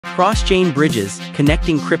Cross-chain bridges,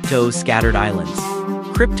 connecting crypto's scattered islands.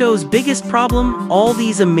 Crypto's biggest problem? All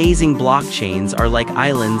these amazing blockchains are like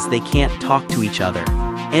islands, they can't talk to each other.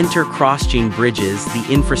 Enter cross-chain bridges, the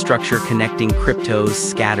infrastructure connecting crypto's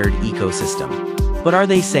scattered ecosystem. But are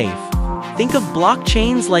they safe? Think of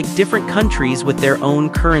blockchains like different countries with their own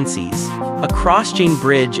currencies. A cross-chain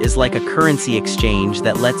bridge is like a currency exchange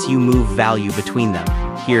that lets you move value between them.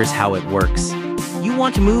 Here's how it works. You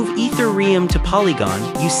want to move Ethereum to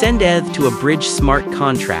Polygon, you send ETH to a bridge smart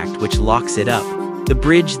contract which locks it up. The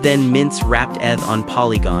bridge then mints wrapped ETH on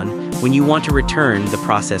Polygon. When you want to return, the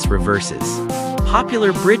process reverses.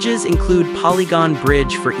 Popular bridges include Polygon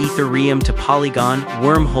Bridge for Ethereum to Polygon,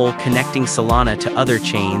 Wormhole connecting Solana to other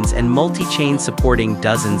chains, and multi-chain supporting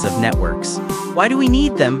dozens of networks. Why do we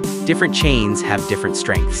need them? Different chains have different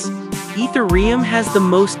strengths. Ethereum has the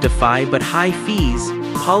most DeFi but high fees.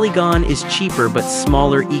 Polygon is cheaper but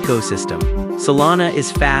smaller ecosystem. Solana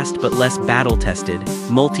is fast but less battle-tested.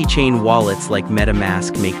 Multi-chain wallets like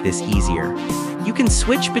MetaMask make this easier. You can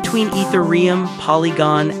switch between Ethereum,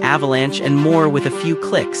 Polygon, Avalanche, and more with a few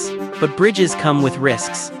clicks. But bridges come with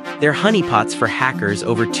risks. They're honeypots for hackers.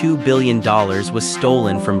 Over $2 billion was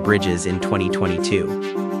stolen from bridges in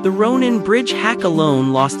 2022. The Ronin bridge hack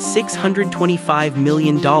alone lost $625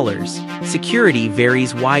 million. Security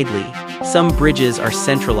varies widely. Some bridges are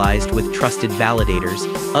centralized with trusted validators.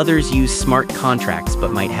 Others use smart contracts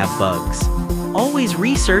but might have bugs. Always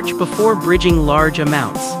research before bridging large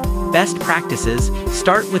amounts. Best practices: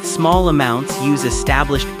 start with small amounts, use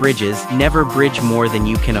established bridges, never bridge more than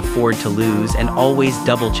you can afford to lose, and always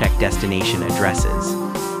double-check destination addresses.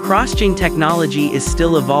 Cross-chain technology is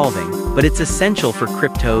still evolving, but it's essential for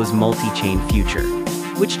crypto's multi-chain future.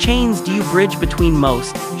 Which chains do you bridge between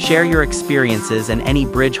most? Share your experiences and any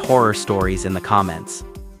bridge horror stories in the comments.